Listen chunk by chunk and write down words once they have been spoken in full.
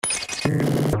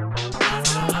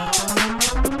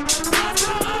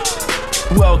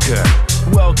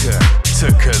Welcome to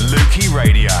Kaluki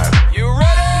Radio. You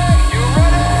ready? You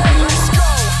ready? Let's go.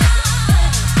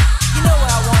 You know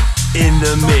what I want. In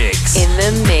the mix. In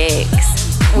the mix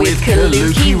with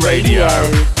Kaluki Radio.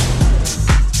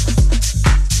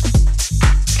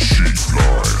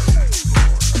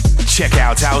 Check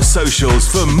out our socials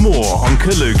for more on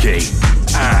Kaluki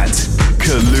at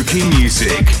Kaluki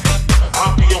Music.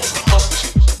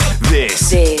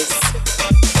 This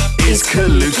is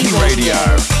Kaluki Radio.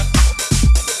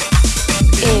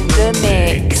 In the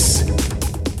mix.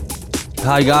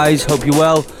 Hi guys, hope you're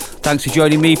well. Thanks for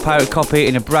joining me, Pirate Copy,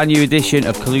 in a brand new edition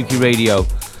of Kaluki Radio.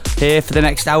 Here for the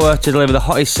next hour to deliver the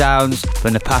hottest sounds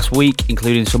from the past week,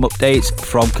 including some updates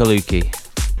from Kaluki.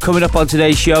 Coming up on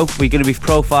today's show, we're going to be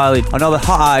profiling on all the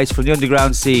hot eyes from the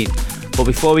underground scene. But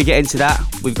before we get into that,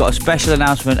 we've got a special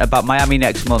announcement about Miami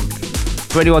next month.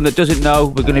 For anyone that doesn't know,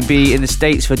 we're going to be in the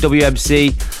States for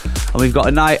WMC, and we've got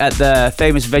a night at the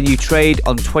famous venue Trade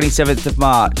on 27th of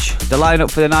March. The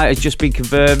lineup for the night has just been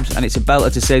confirmed, and it's a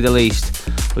belter to say the least.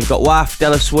 We've got Waf,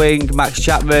 Della Swing, Max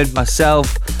Chapman,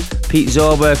 myself, Pete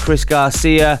Zorba, Chris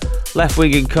Garcia, Left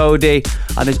Wing and Cody,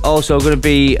 and there's also going to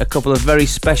be a couple of very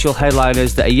special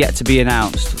headliners that are yet to be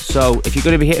announced. So if you're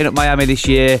going to be hitting up Miami this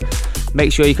year,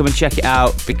 make sure you come and check it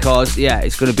out, because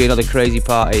it's going to be another crazy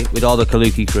party with all the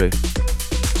Kaluki crew.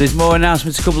 There's more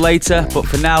announcements to come later, but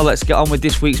for now let's get on with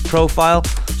this week's profile.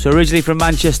 So originally from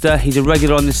Manchester, he's a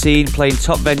regular on the scene, playing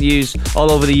top venues all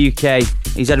over the UK.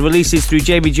 He's had releases through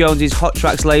Jamie Jones's Hot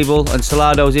Tracks label and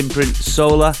Salado's imprint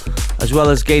Solar, as well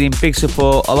as gaining big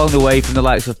support along the way from the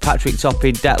likes of Patrick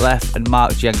Topping, Detlef and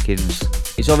Mark Jenkins.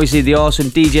 It's obviously the awesome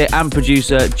DJ and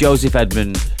producer Joseph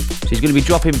Edmund. So he's going to be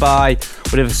dropping by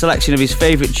with a selection of his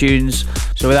favourite tunes.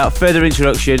 So without further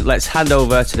introduction, let's hand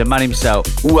over to the man himself.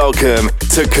 Welcome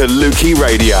to Kaluki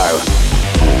Radio.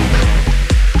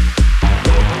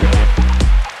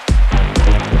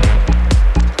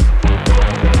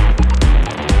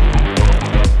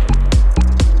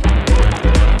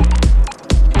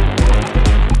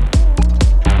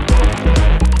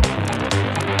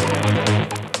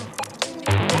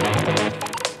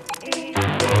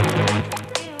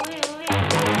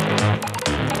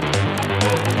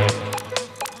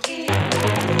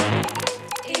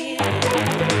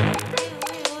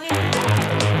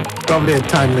 Probably a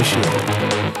time machine.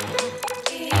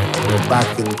 Go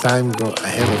back in time, go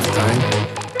ahead of time.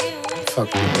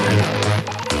 Fuck you, man.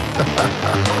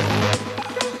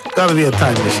 Gotta be a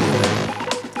time machine.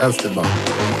 That's the bomb.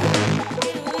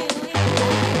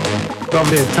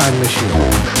 Probably a time machine.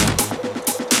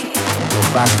 Go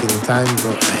back in time, go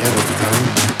ahead of time.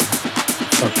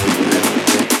 Fuck you, man.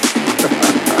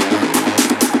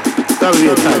 Gotta be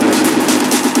a time machine.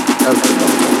 That's the bomb.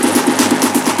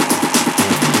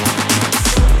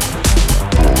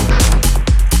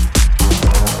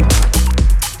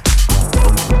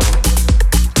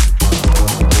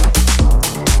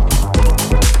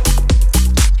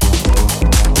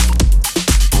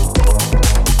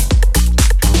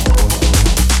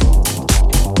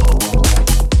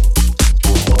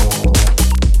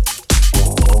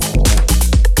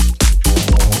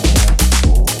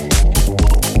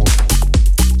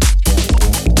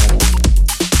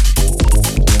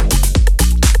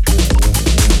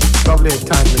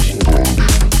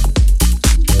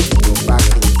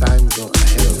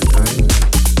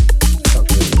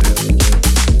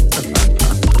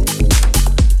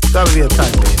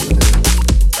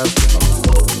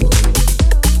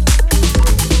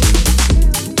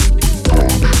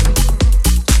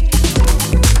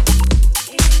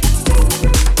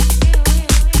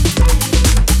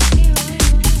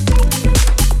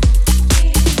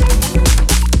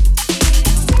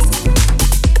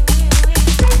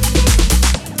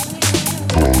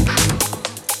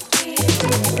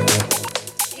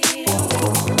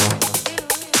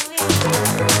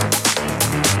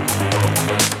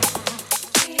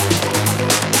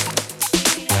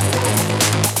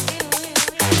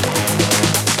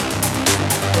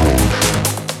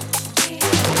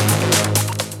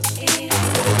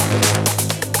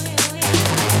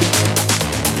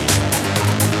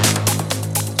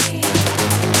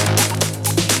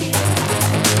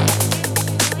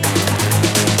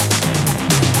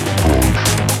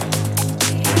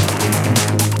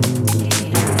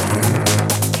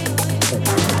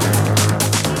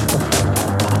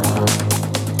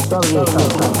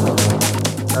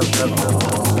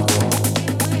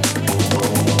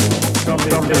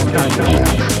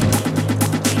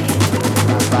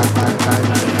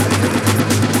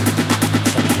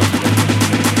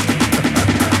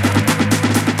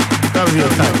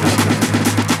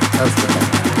 That's the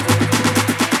best.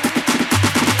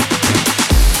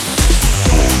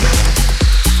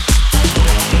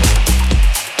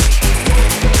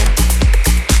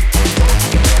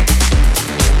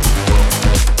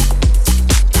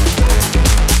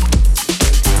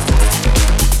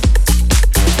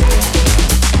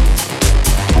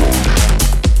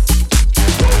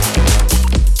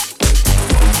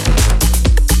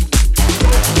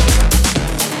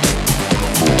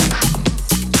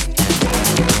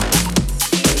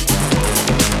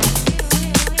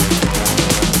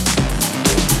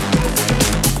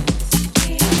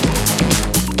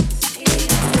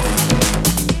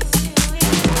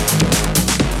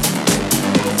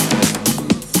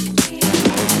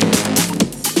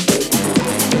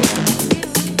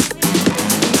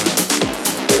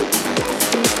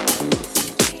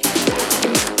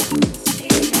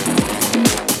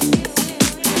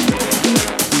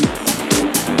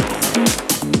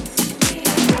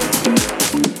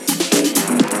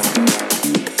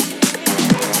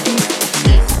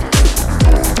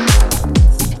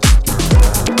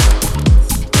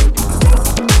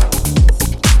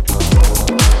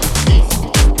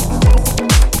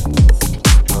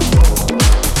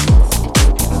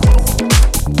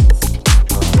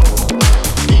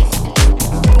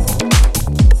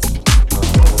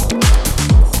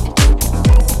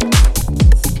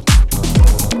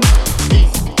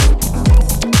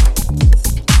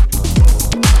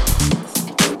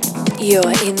 You're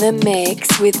in the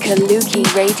mix with Kaluki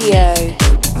Radio.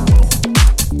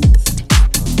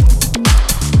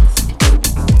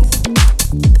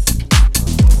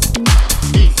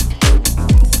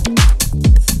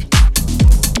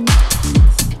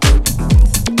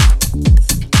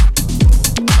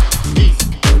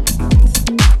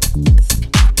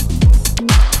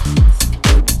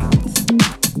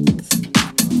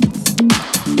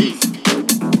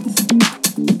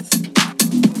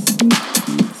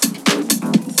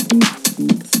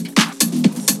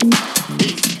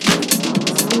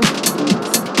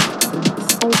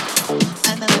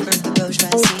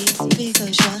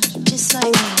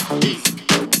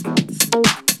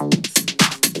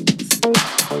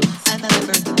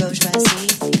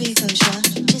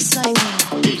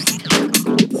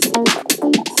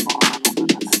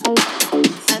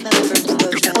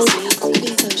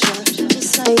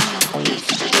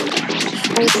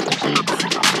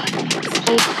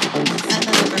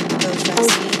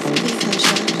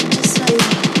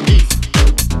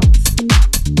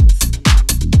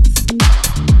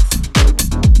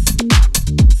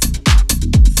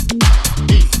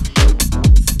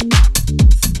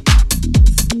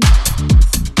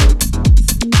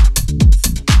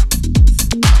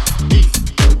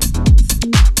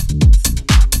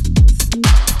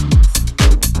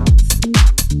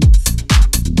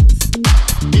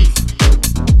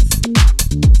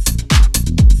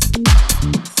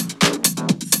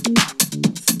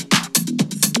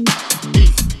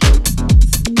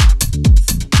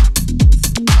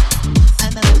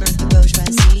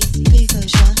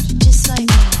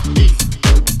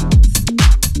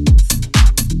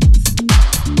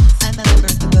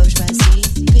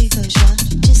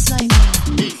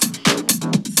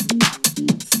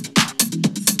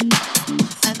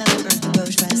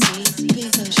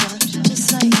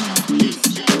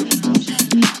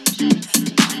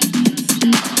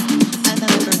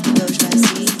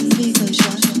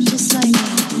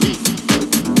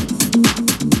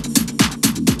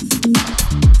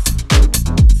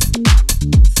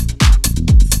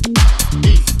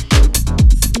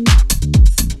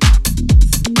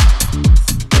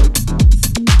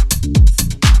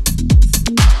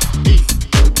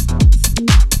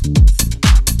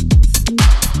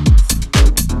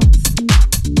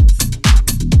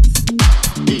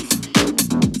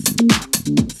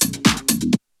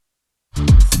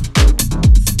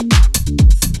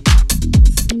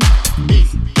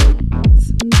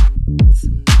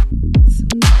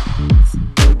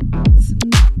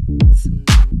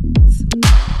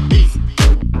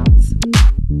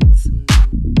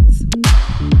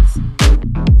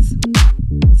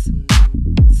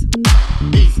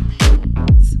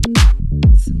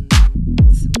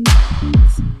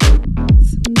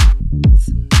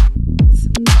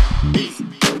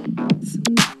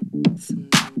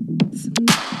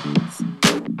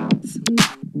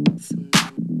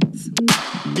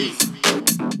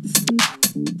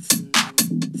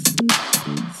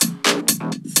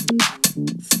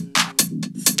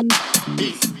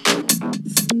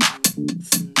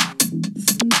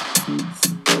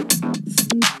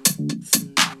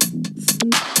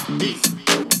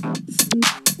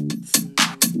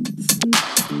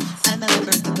 I'm a member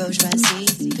of the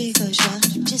bourgeoisie because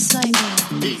you're just just like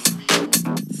me.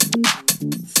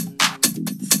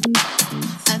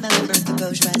 I'm a member of the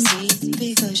bourgeoisie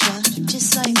because you're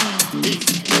just like me.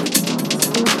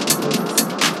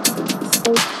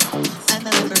 I'm a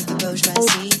member of the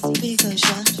bourgeoisie because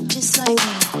you're just like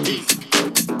me.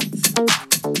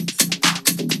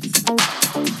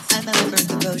 I'm a member of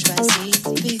the bourgeoisie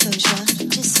because you're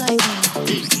just like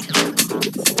me.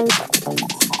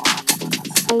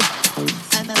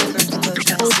 I'm a member of the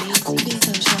bourgeoisie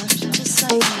because you're just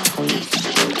like me.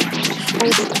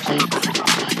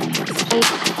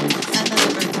 I'm a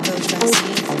member of the bourgeoisie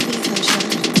because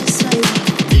you're just like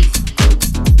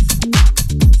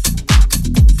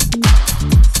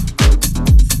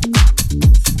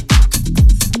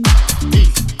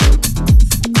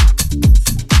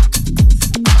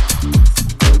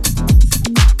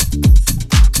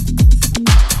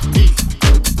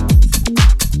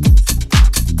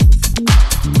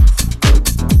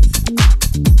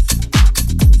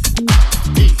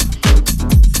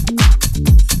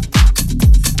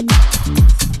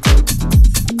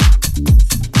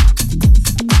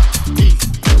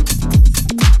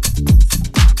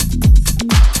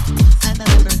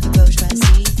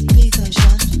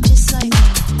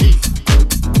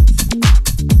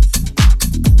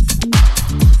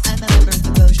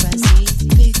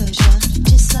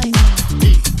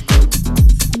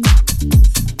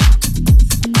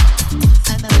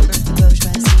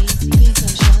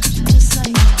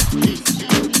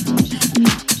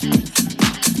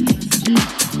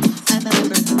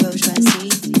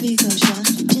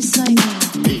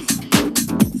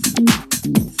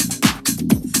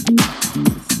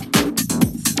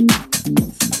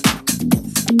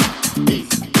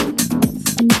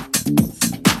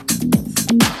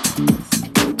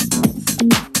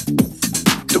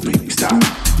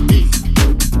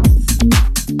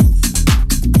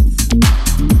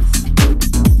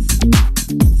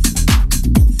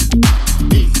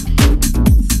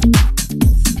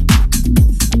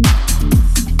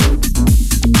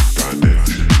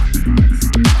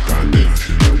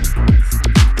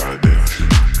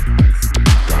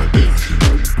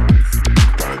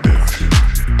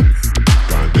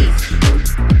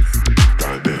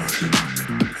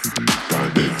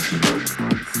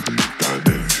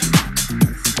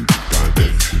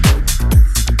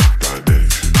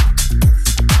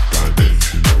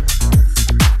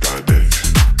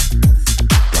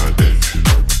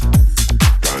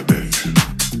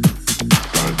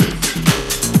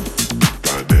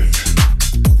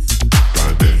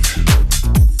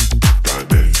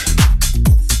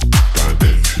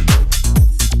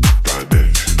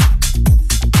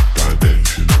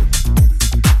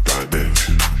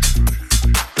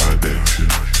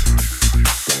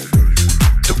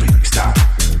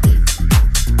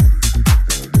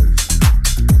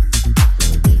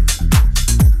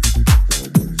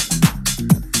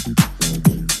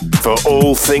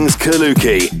All things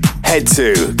Kaluki, head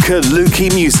to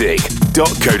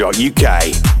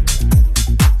kalukimusic.co.uk.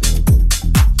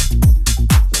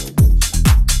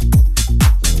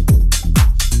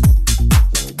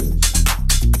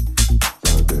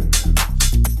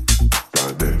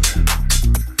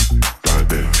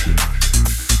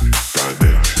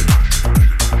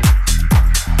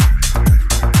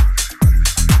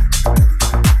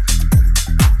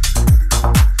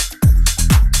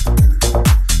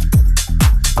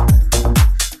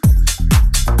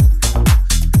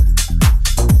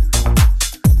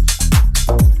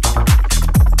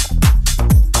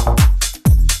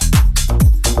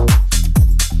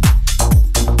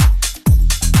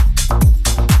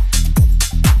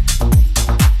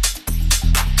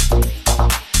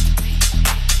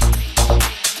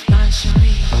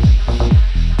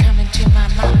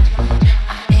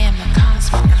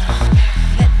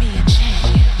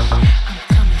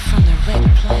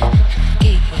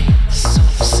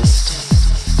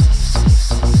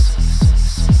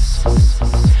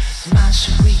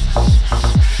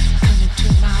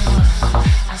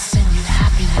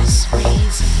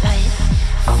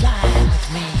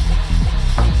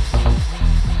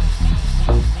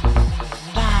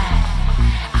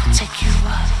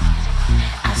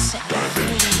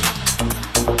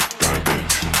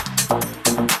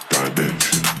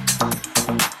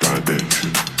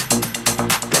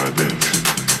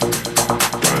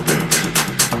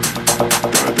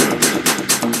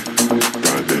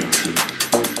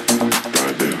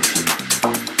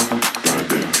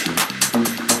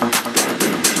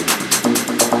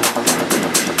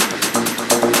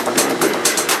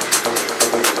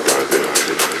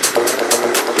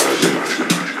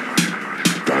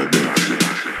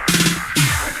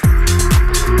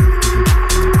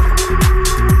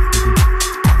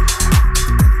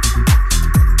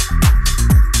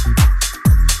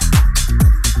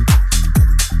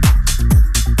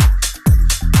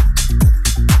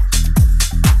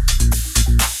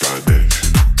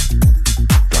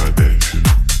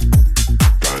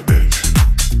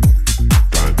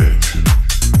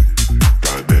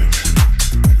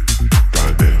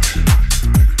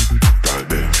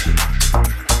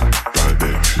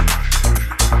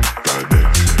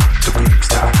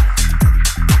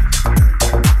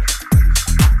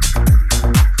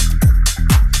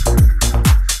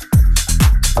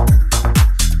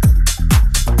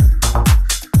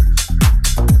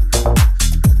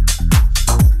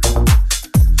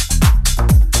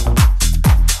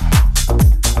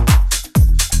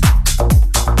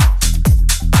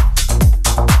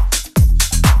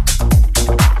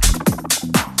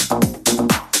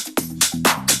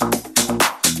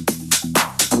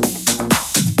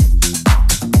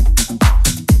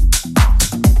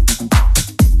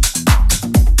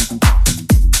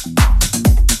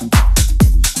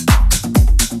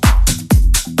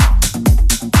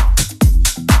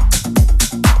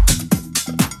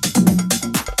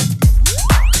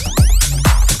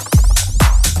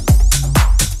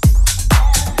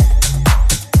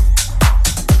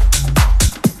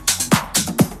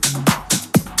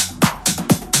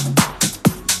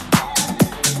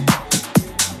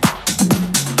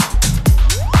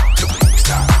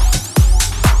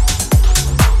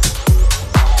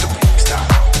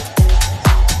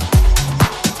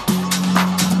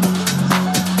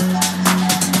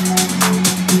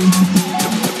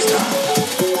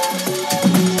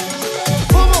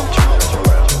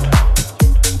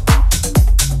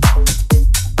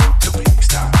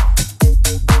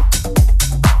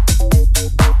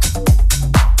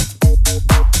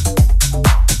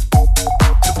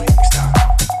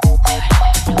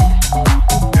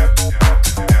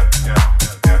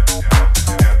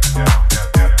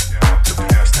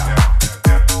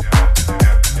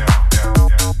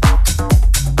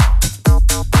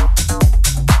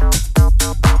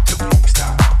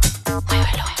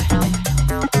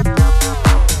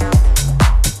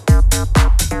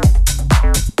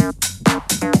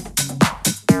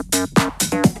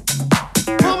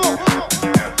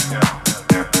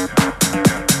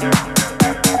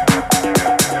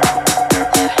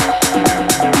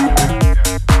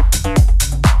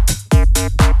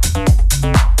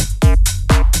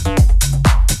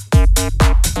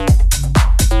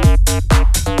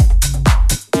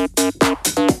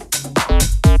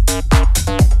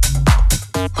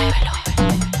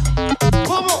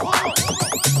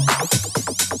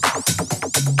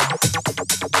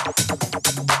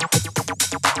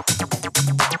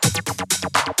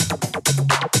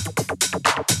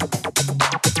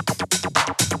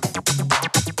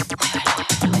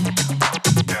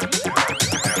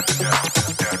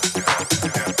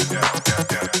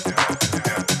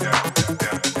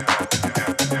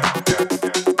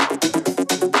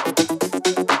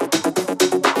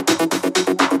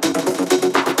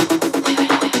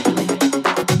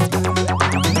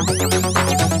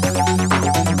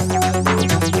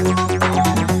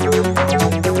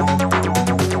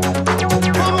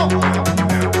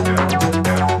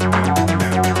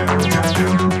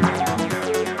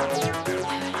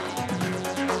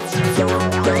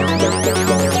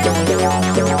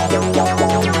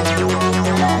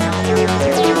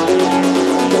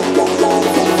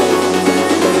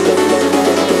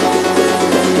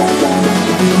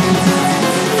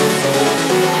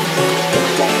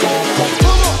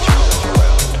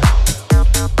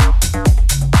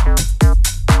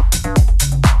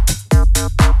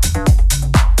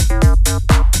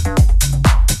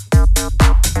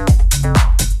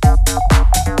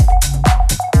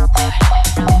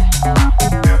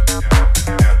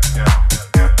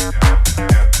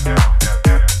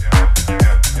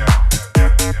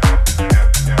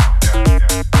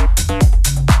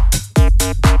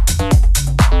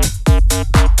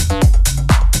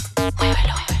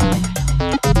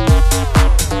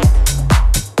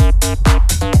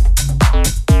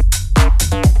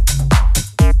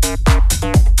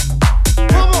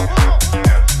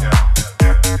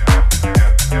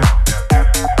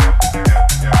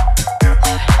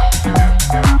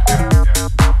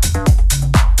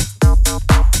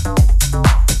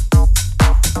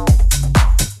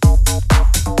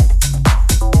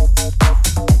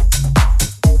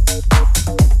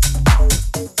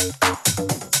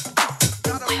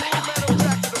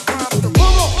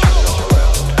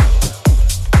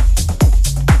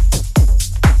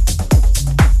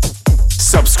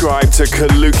 subscribe to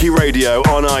Kaluki Radio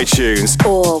on iTunes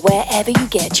or wherever you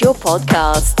get your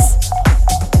podcasts.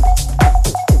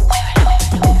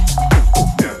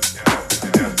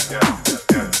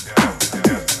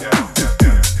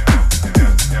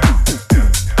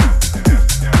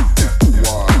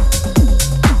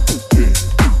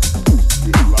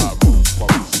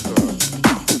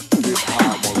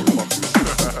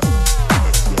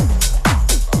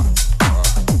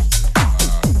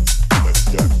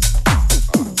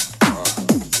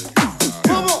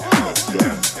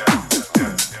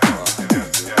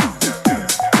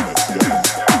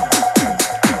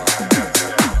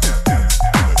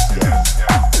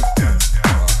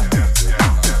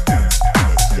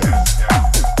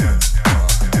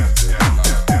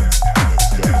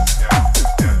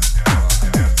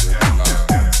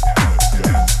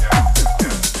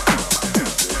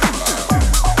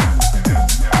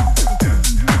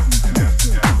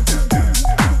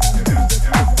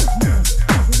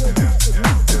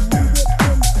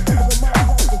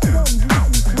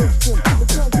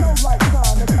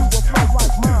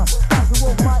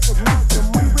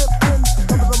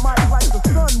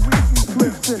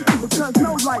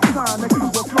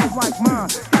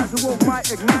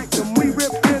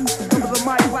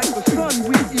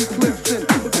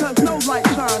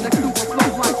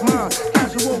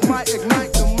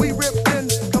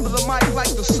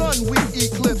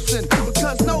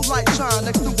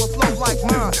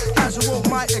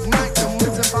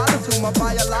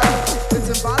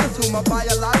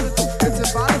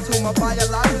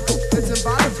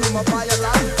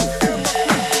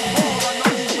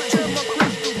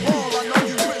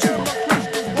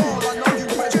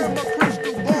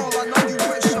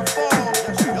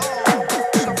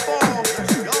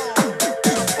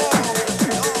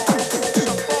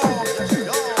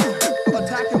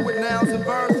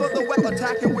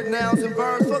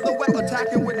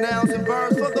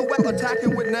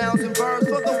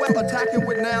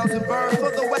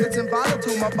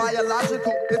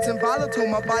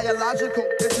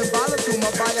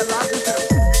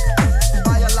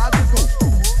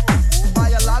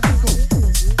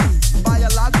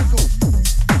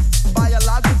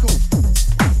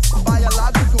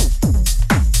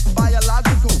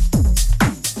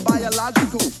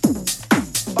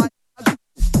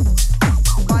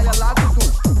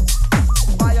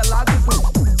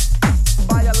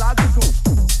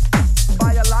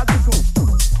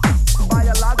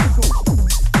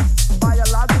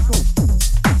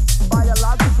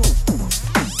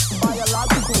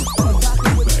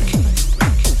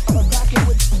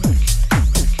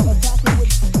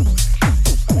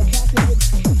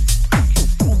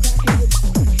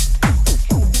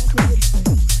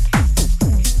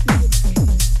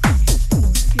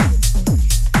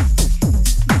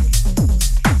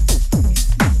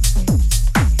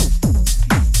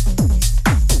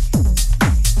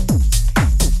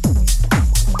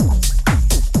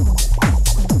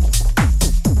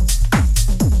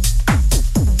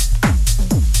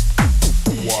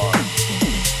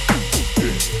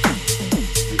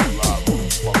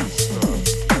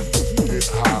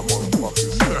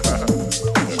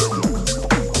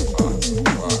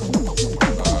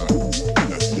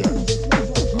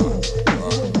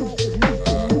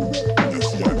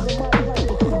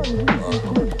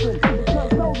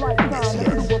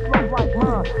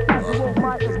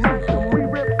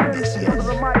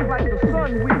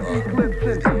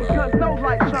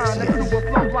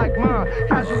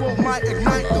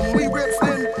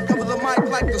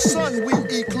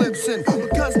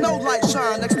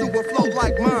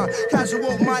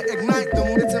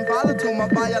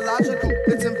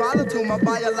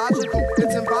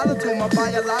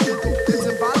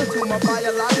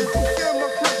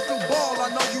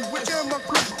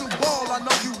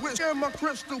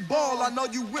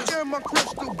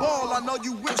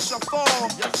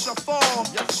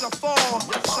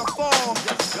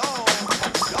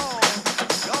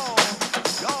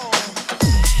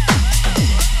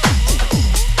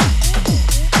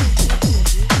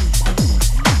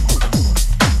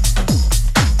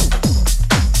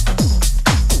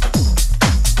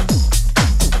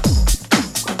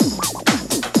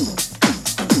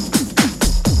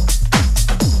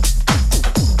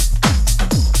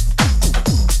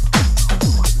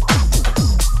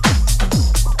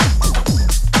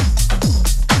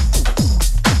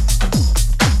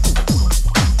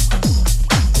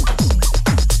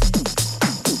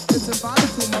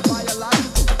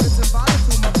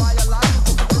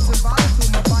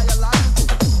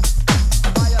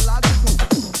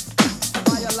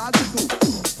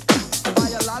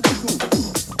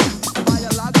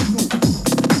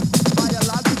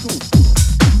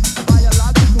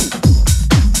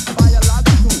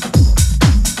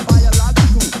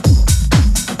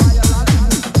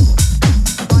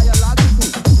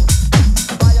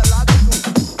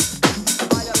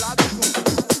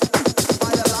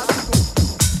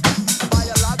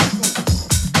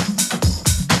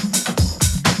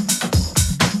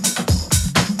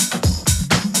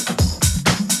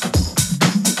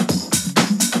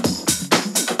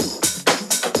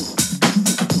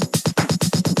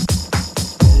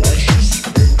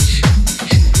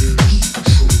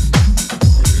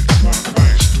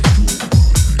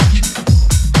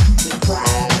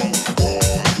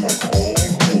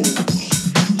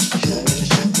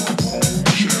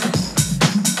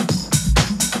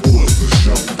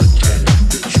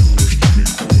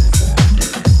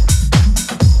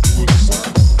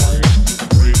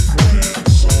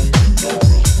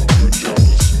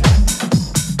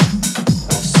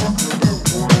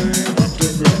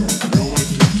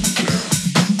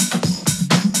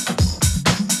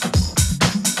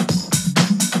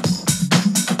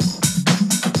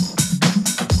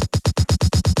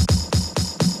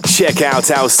 Check out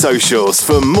our socials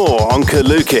for more on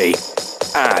Kaluki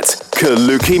at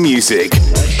Kaluki Music.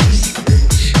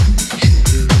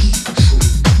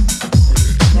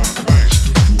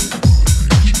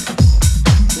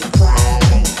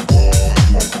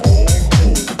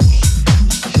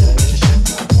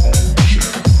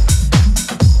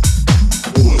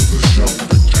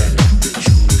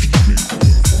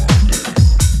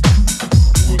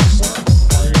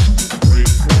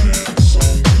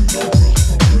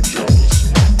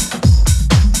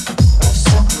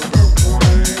 Sucker that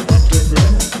brain, I did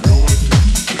it,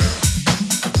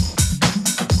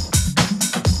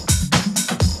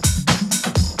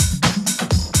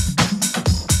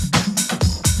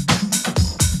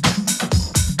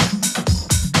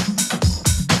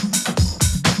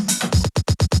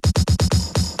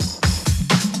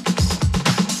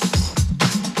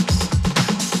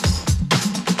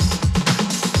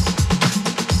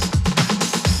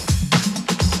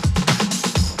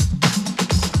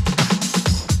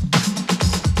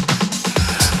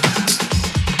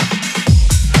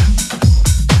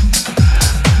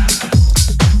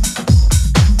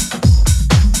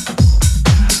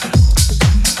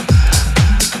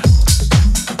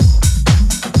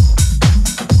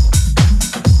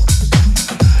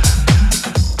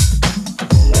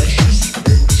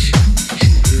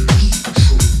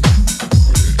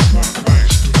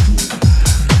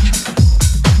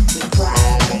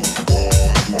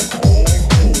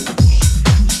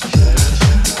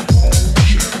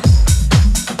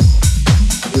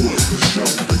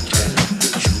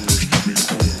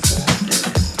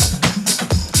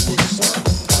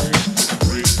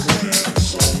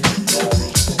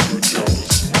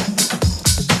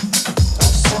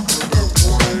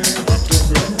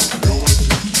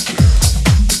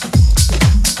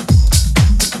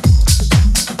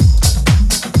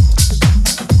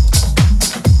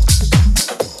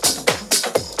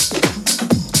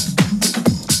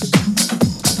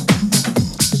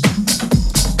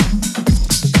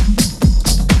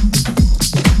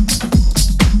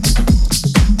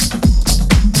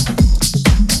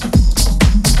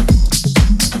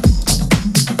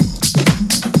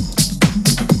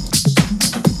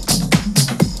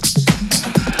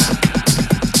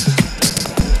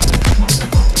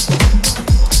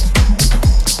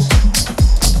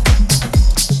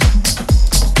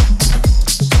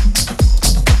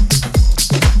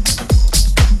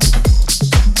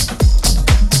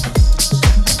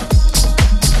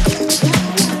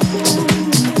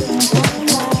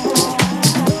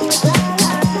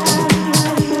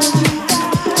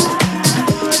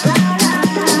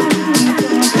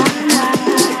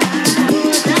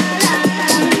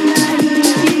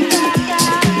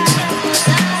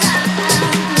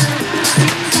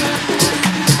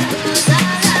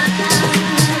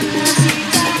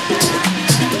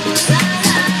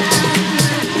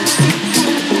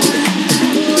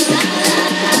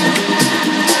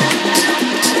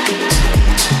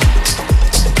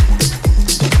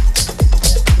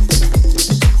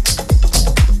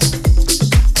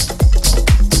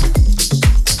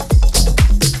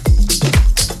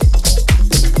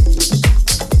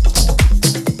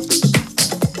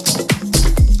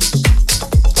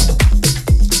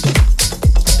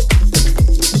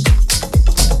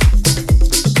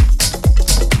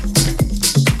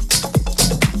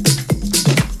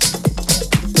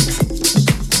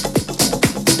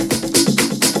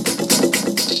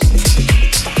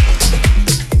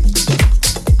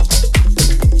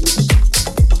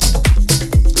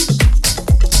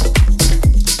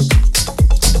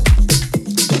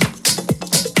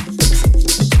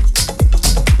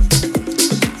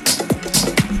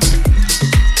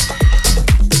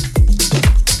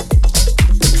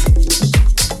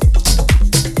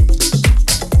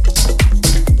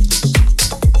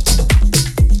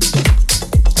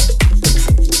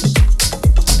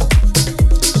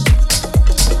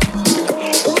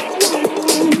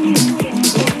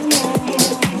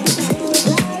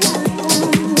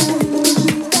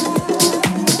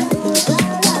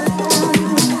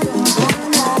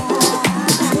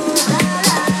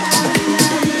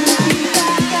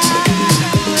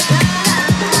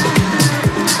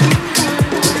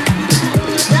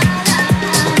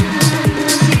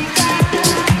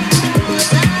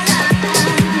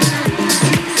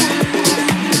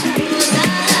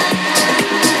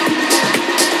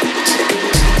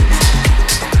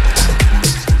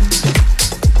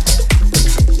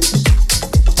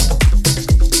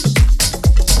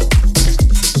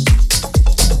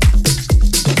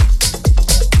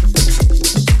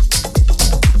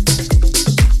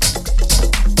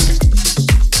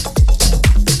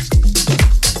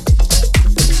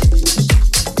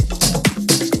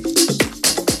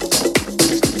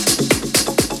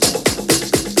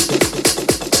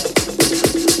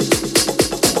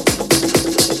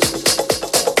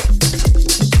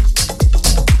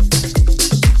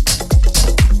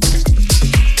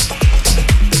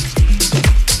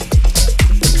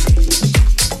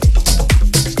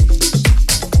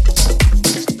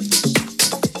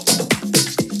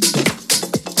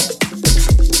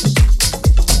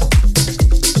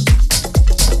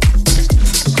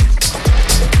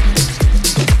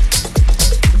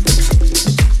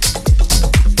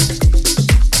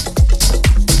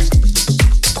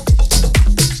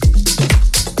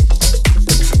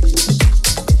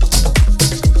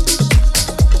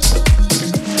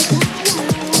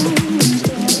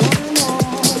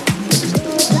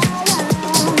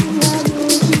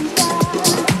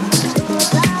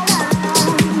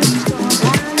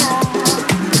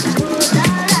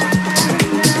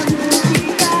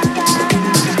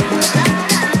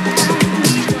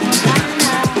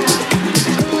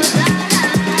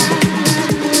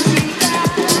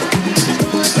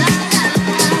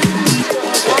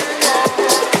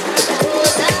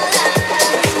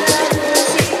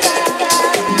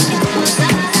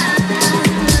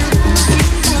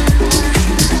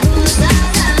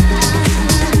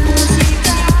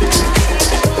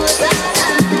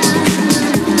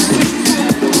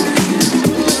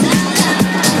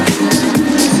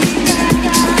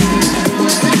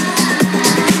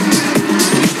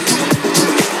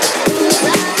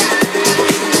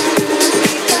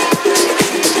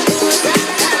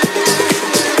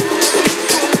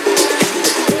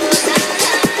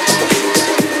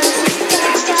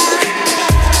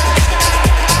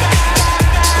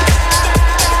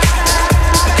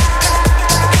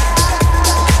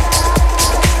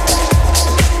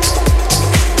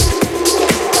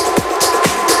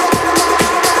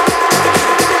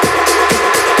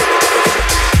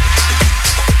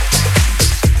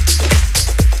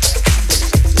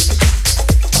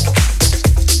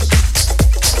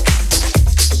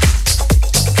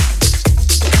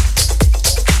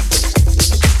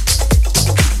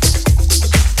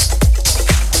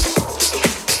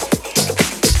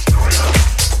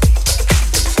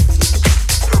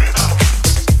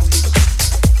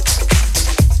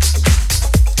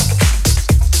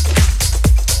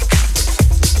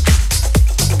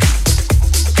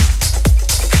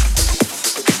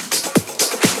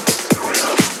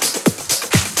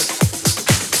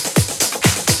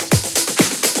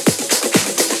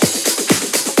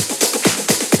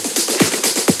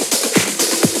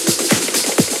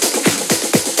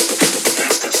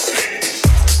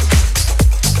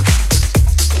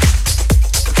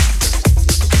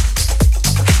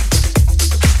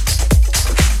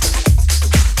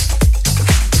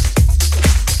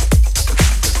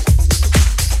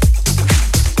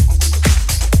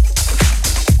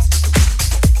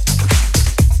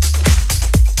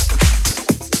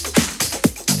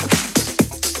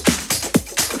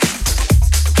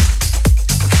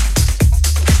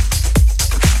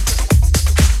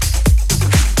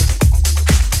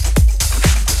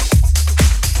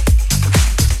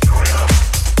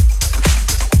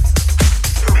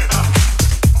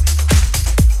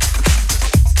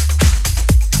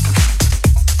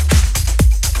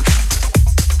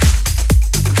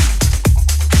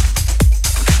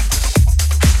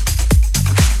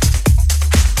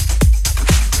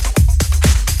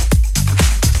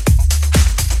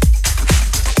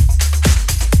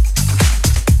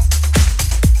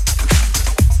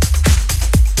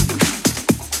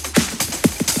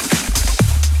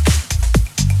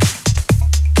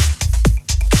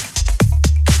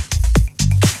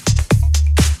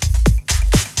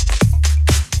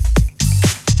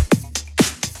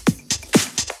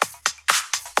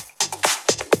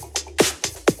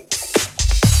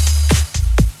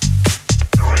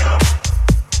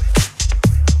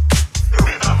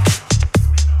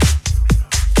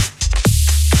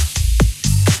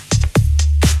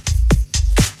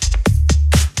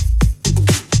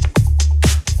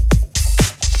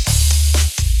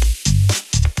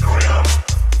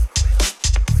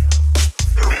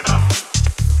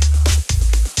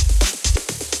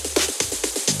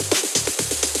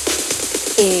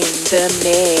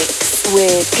 mix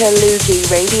with Kaluki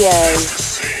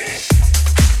Radio.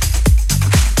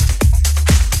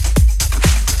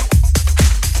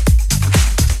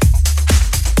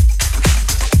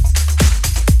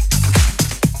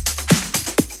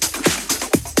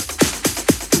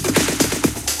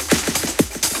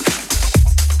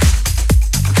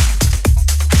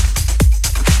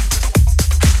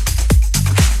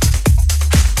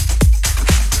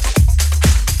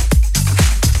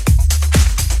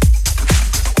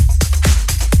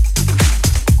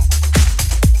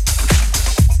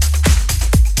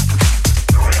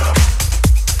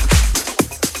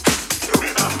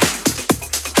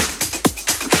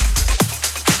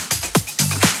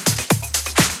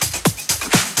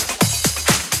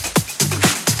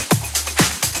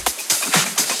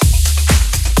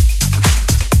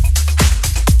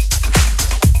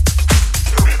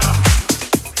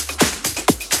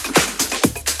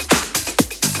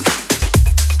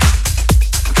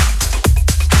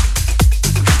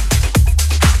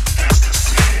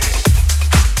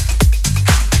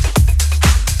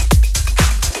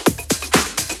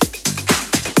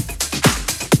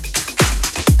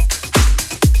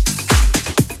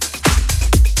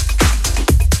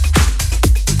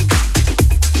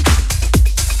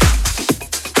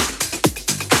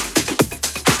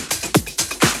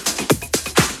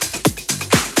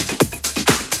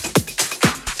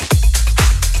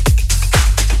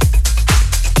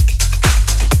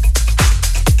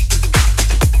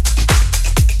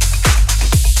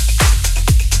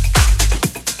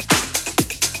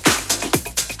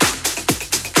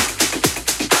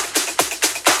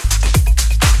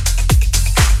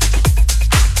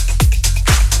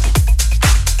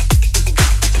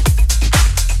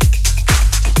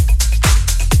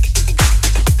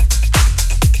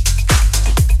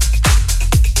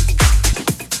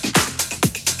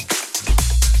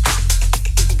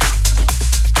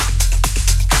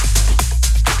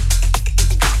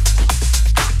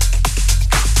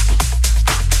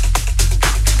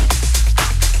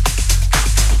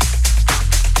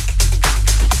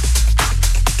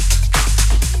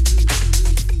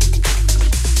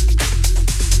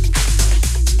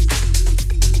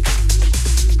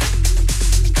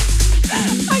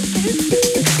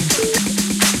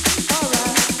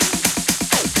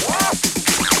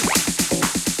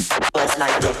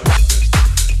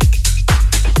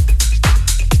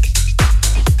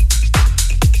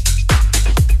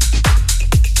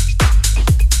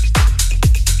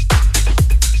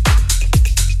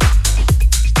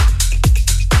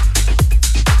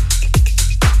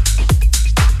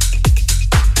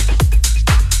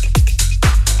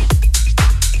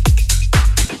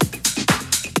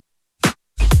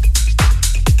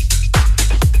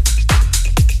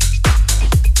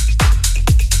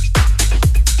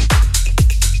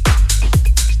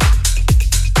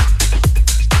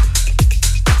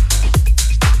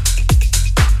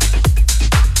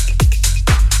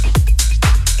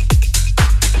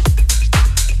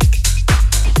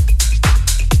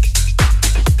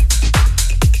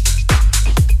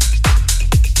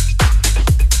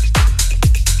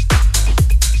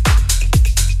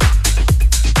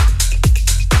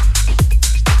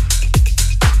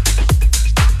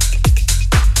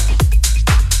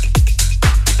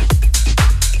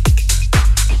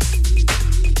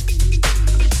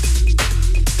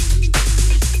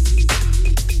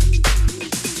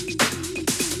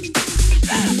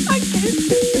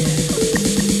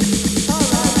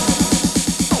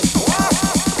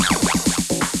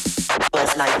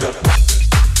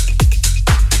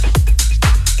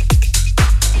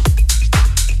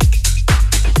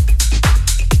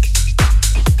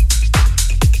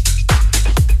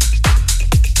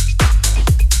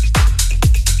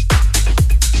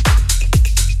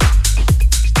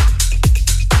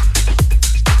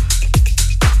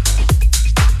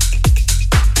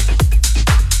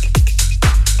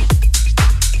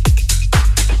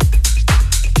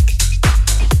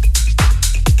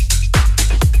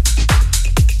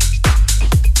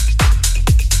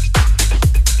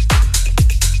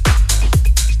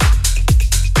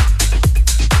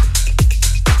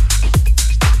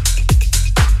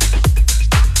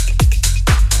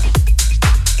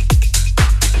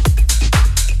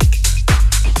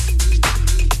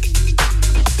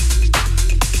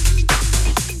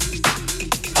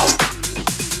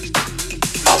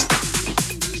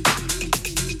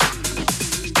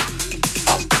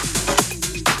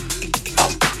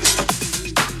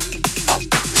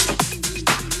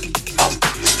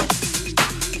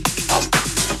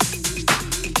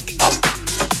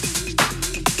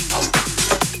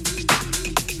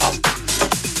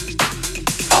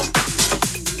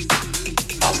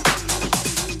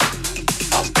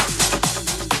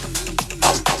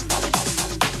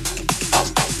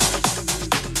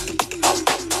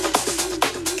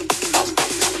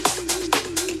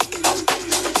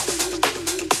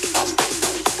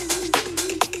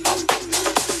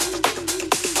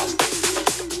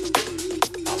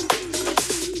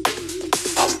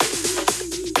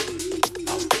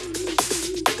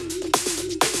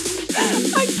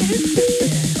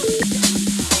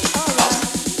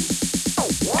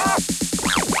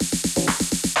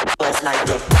 like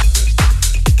that.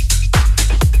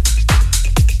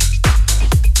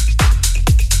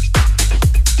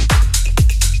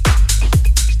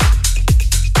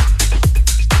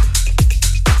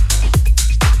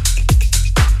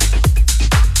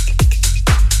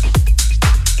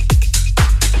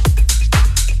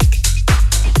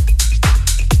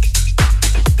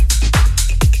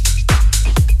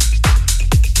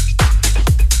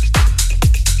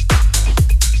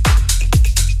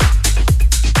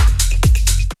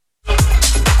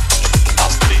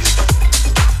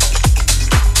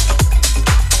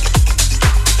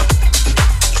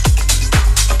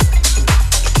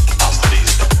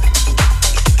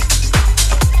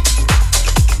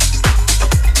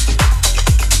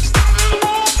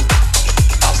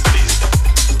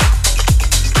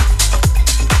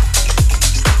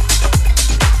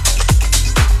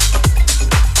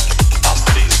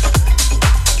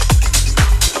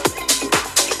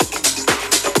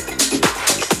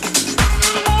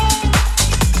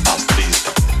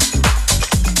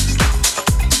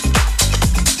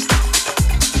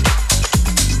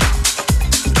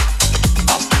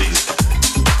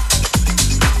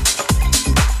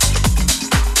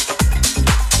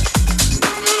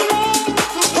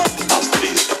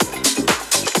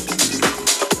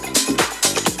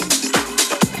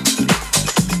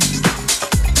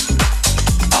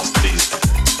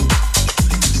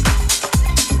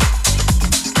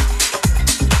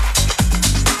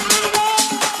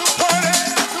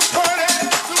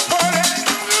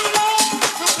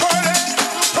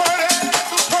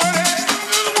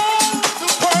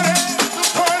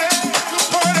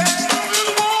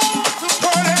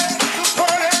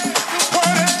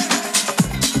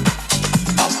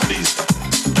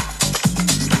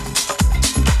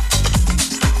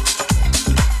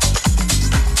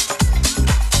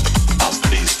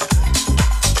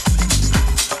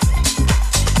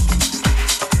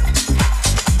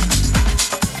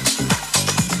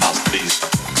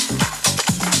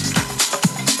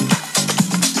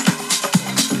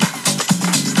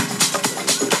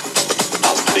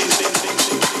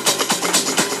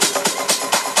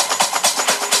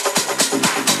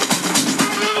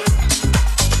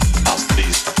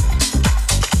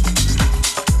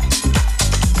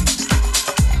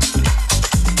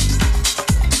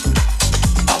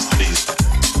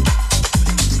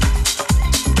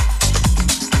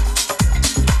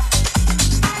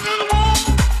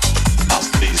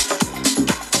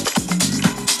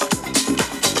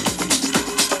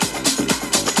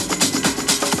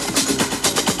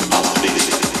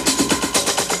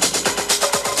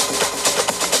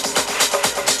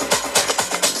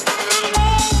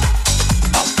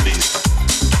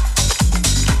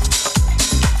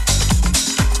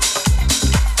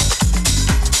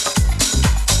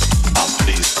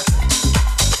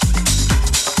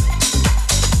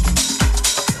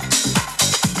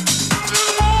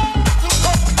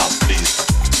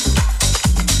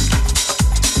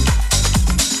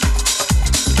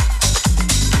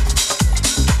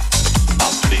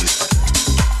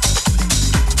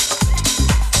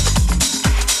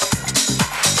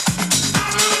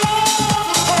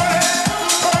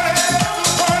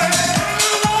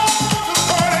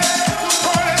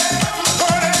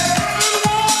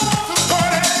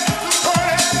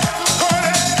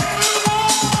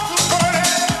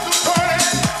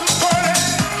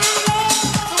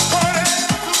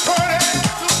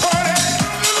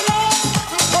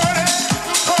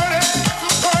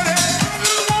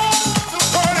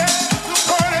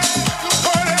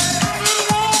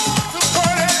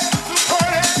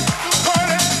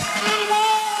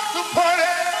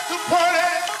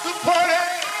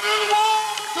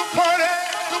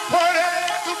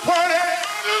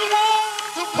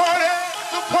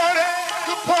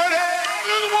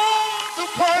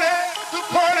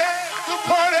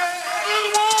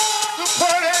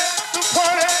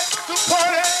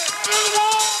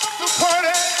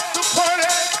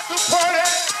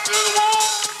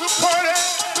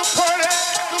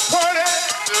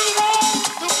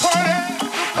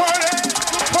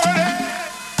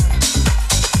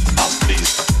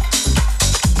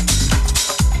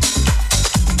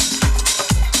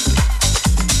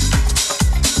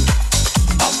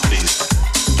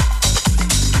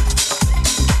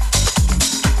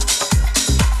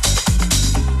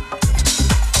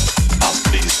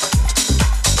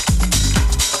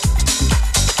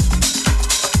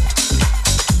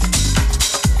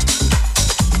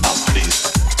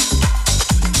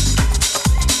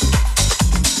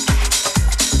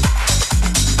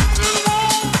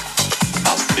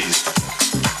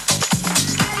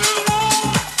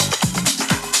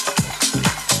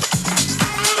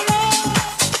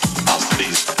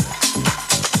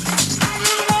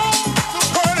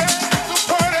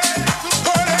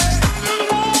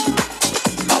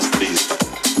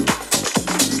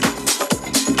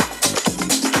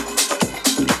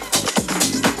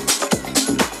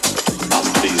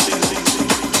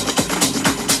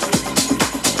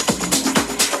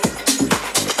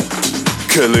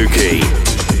 Kaluki.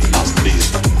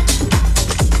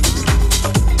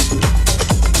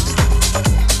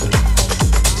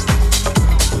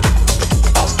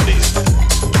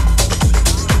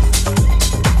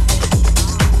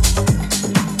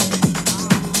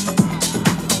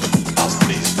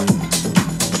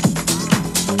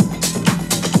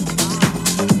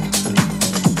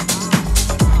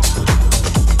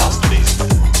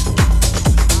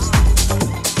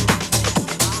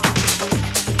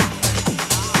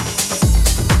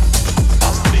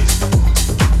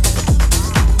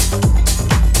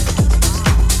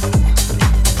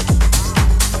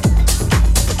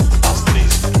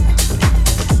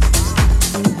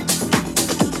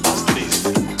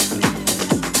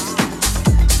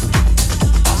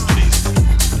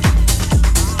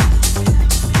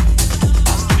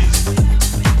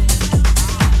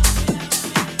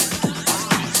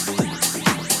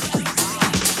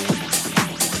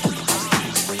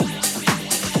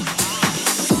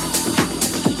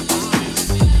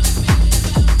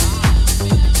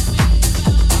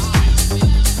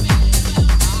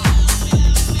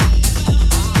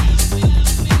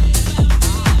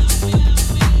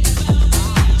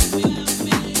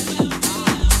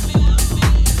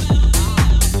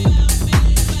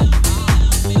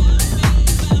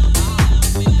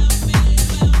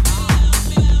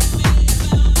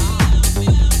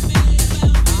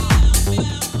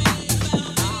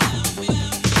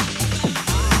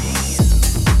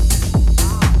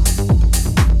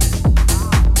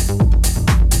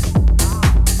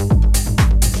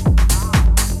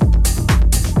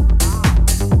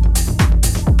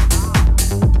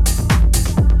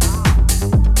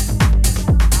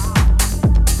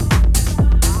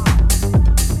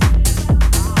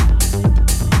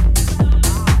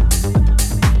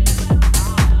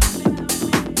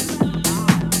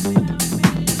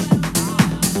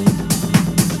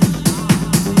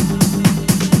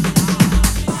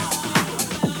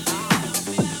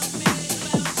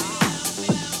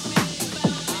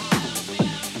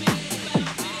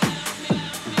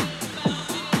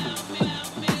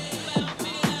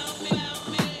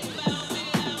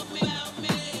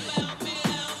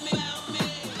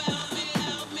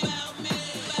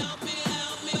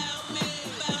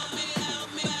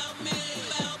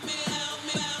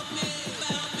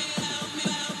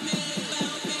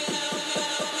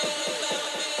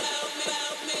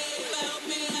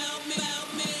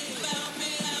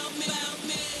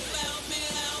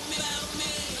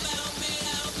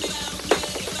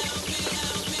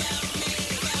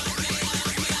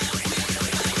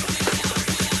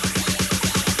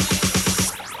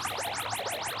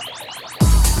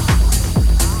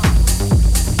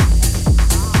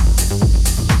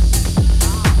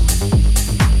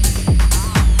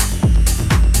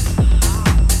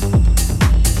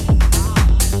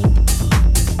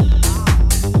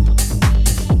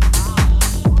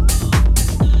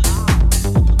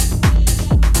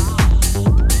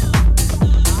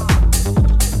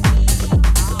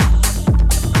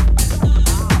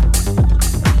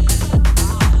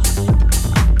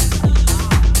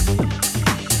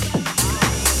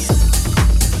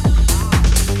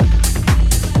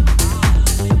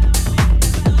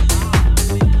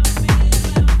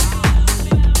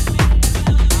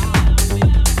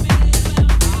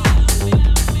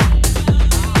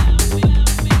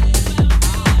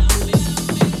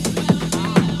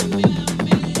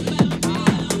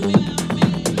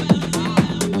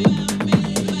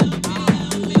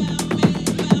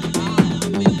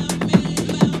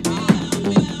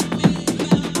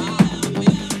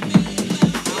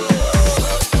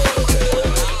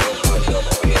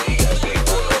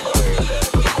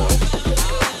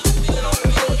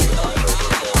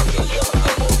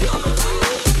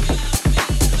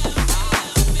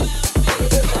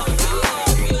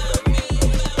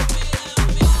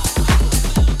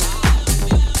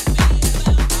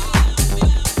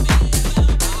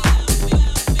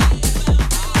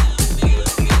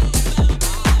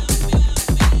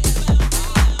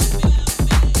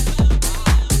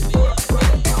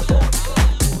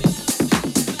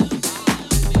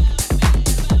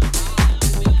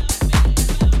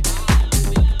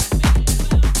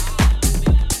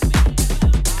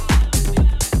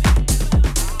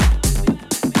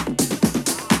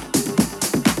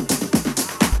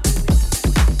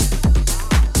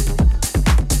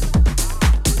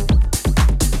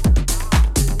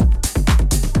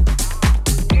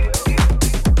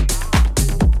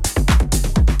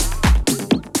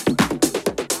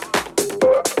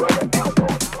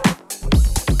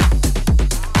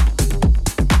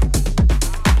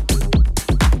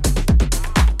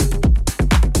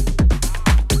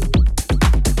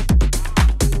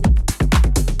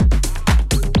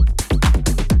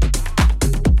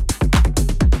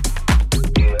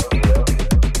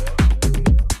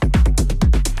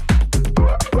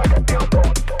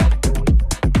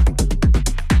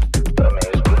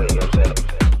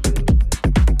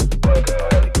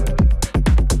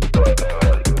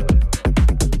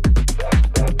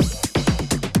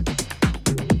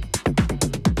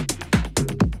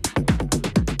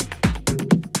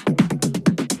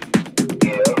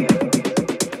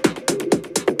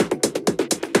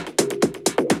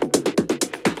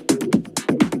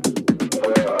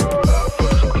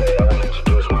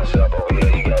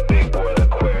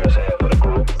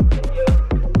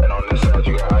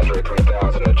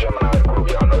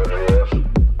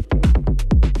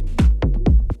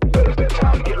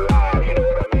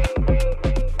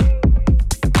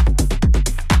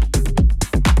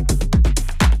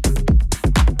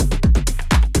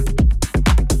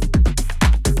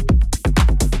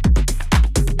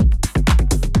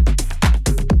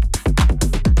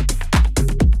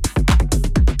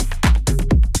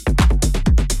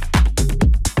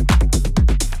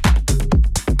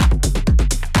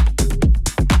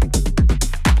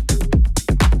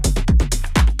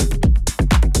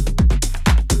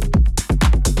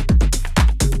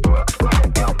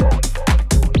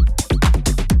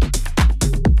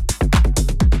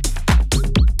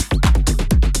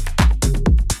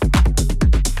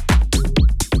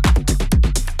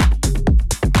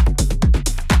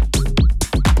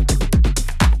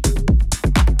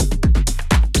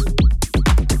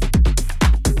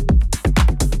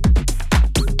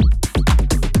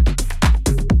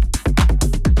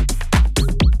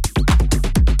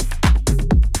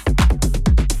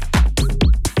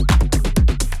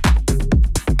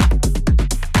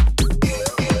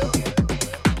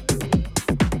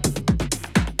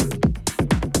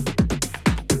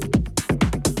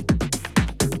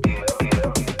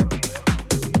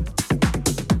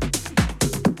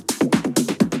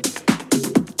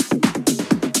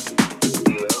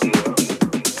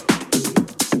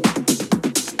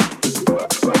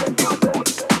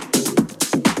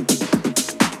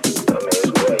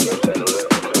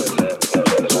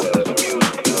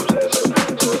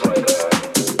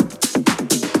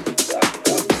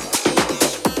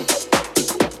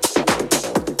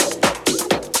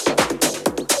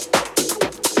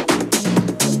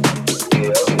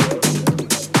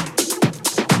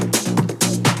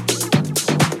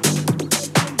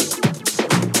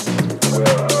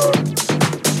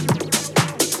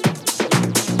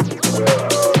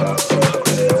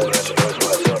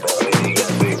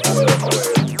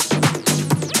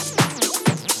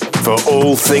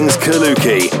 all things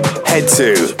Kaluki, head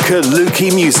to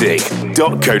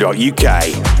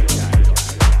kalukimusic.co.uk.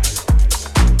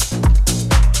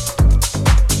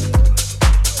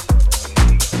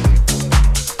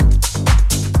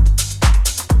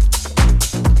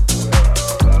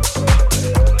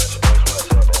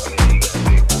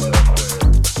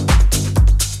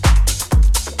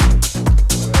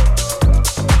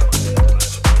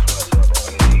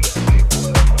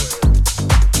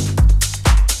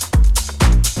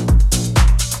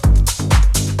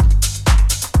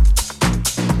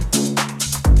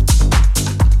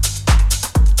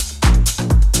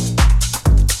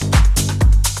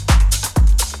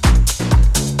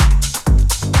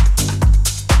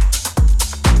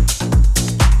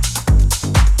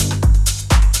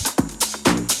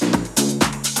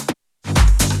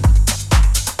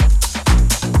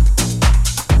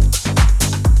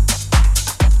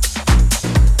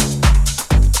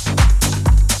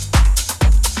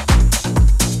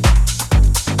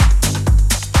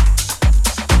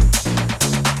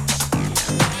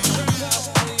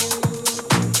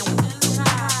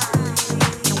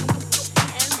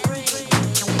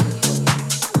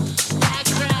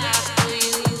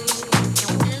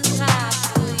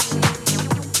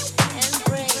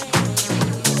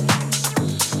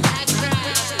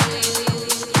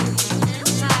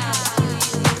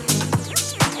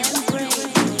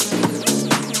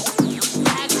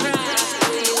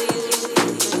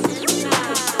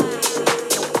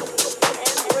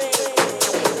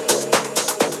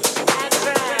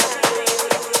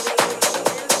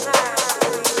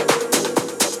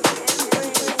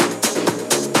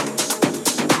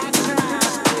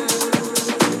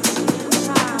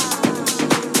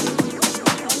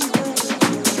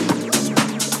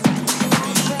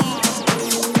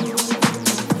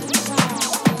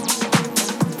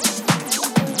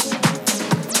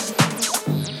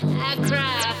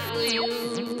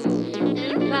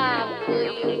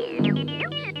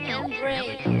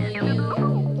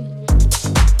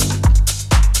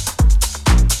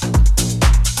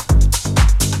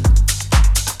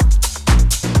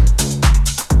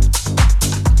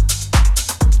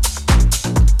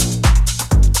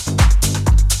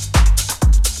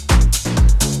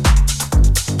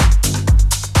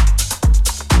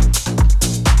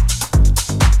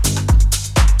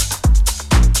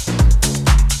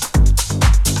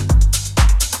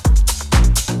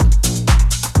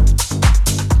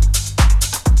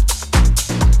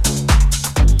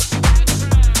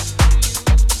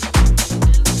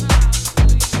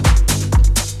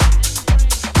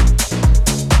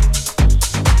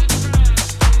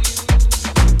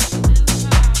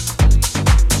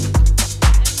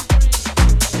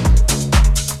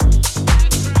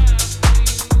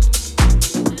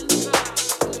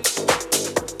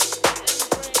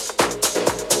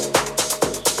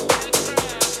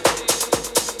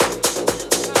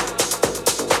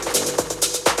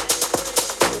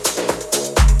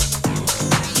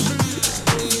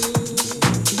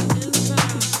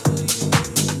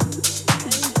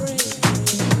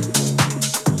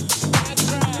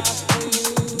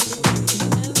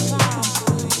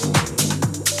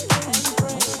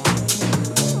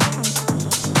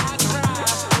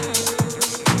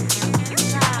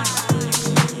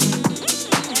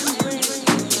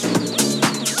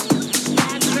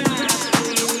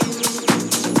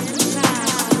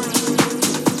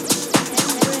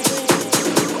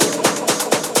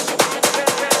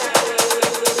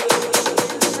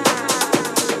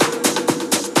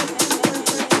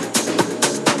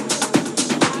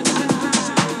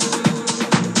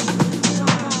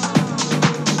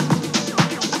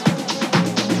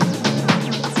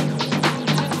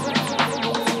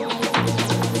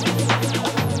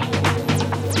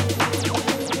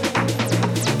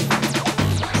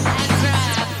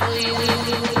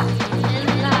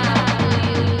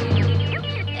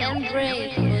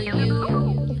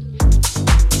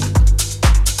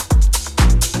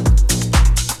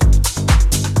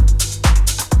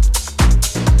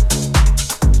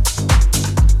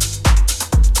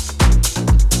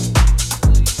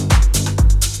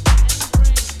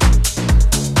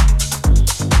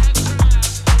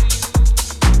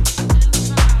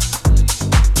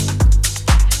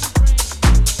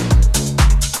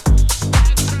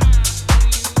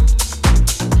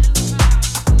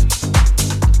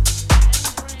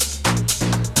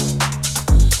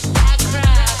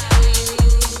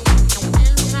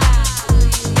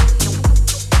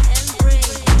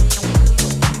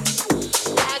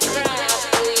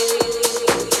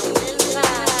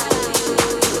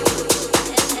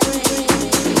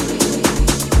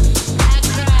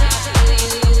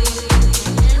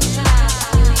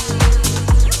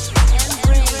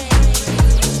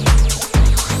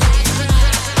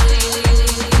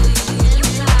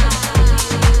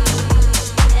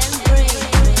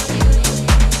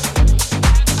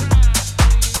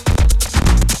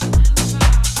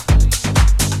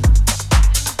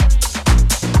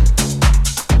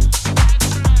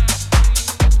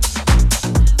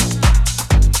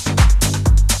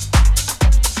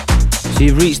 So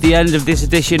you've reached the end of this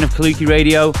edition of Kaluki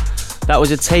Radio. That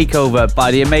was a takeover by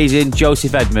the amazing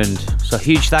Joseph Edmund. So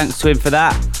huge thanks to him for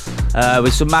that.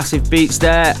 With some massive beats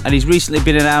there, and he's recently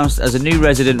been announced as a new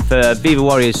resident for Viva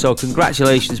Warriors, so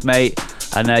congratulations, mate.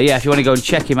 And yeah, if you want to go and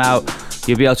check him out,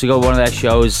 you'll be able to go to one of their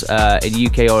shows in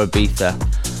UK or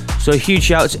Ibiza. So a huge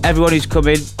shout out to everyone who's come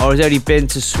in or has already been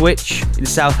to Switch in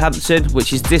Southampton,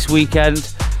 which is this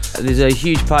weekend. There's a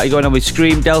huge party going on with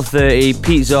Scream, Del 30,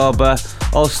 Pete Zorba,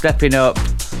 all stepping up.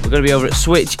 We're going to be over at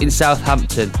Switch in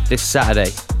Southampton this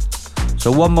Saturday.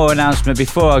 So one more announcement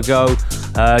before I go.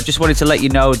 Just wanted to let you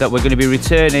know that we're going to be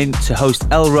returning to host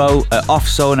Elro at Off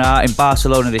Sonar in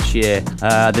Barcelona this year.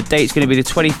 The date's going to be the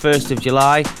 21st of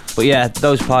July. But yeah,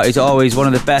 those parties are always one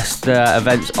of the best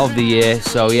events of the year.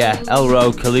 So yeah,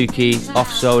 Elro, Kaluki,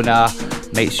 Off Sonar,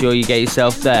 make sure you get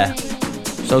yourself there.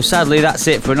 So sadly, that's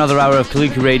it for another hour of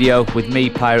Kaluki Radio with me,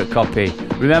 Pirate Copy.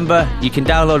 Remember, you can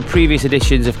download previous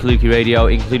editions of Kaluki Radio,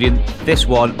 including this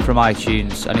one from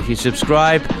iTunes. And if you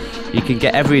subscribe, you can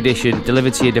get every edition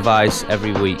delivered to your device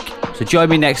every week. So join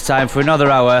me next time for another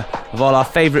hour of all our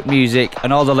favourite music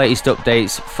and all the latest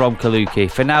updates from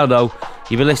Kaluki. For now though,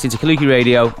 you've been listening to Kaluki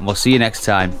Radio, and we'll see you next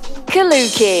time.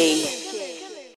 Kaluki.